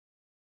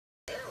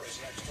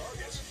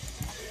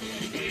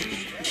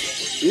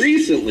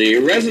Recently,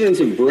 residents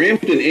of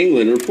Brampton,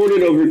 England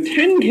reported over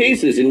 10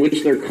 cases in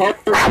which their car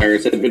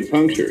tires had been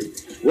punctured.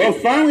 Well,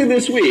 finally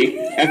this week,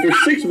 after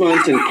 6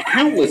 months and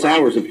countless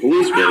hours of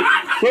police work,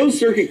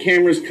 closed-circuit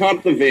cameras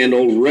caught the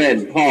vandal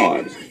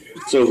red-pawed.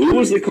 So who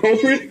was the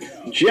culprit?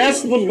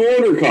 Jess the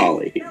Border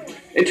Collie.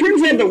 It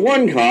turns out that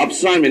one cop,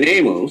 Simon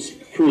Amos,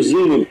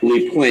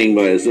 presumably playing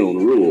by his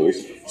own rules,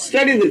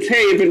 studied the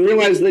tape and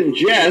realized that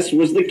Jess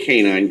was the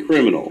canine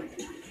criminal.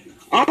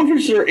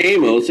 Officer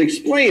Amos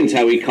explains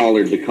how he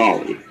collared the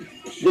collie.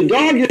 The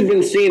dog had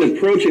been seen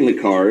approaching the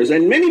cars,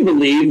 and many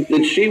believed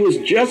that she was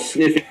just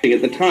sniffing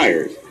at the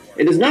tires.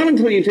 It is not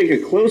until you take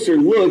a closer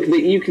look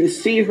that you can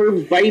see her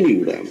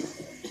biting them.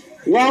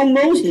 While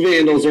most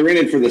vandals are in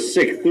it for the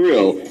sick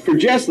thrill, for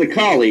Jess the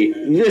collie,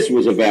 this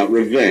was about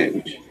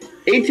revenge.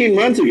 18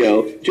 months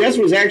ago, Jess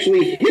was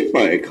actually hit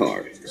by a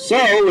car.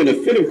 So, in a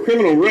fit of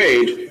criminal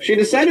rage, she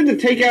decided to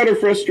take out her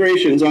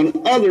frustrations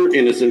on other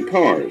innocent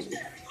cars.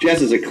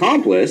 Jess's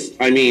accomplice,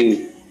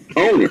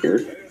 owner,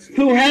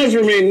 who has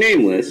remained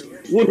nameless,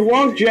 would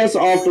walk Jess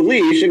off the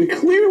leash and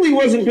clearly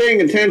wasn't paying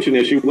attention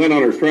as she went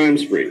on her crime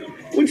spree,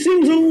 which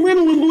seems a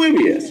little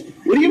oblivious.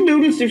 Would he have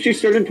noticed if she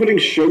started putting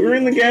sugar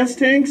in the gas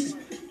tanks?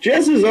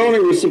 Jess's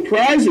owner was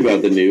surprised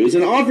about the news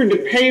and offered to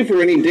pay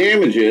for any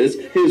damages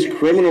his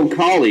criminal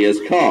collie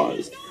has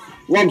caused,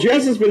 while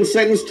Jess has been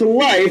sentenced to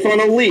life on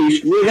a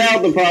leash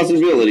without the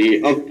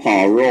possibility of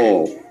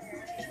parole.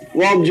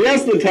 While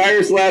Jess the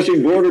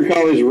tire-slashing Border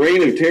Collie's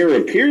reign of terror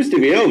appears to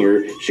be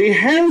over, she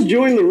has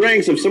joined the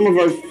ranks of some of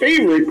our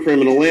favorite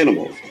criminal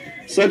animals,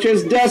 such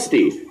as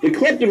Dusty, the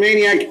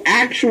kleptomaniac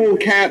actual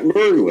cat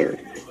burglar,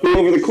 who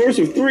over the course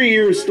of 3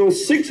 years stole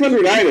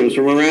 600 items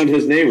from around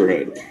his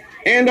neighborhood,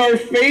 and our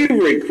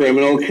favorite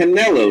criminal,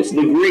 Kanelos,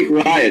 the Greek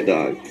riot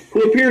dog,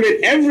 who appeared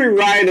at every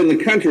riot in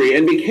the country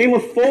and became a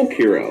folk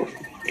hero.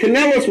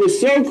 Kanelos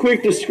was so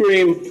quick to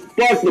scream,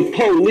 "Fuck the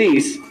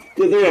police,"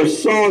 that there are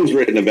songs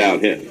written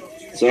about him.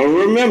 So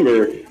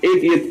remember,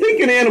 if you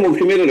think an animal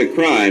committed a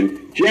crime,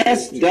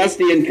 Jess,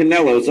 Dusty, and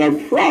Kanelos are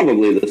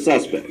probably the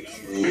suspects.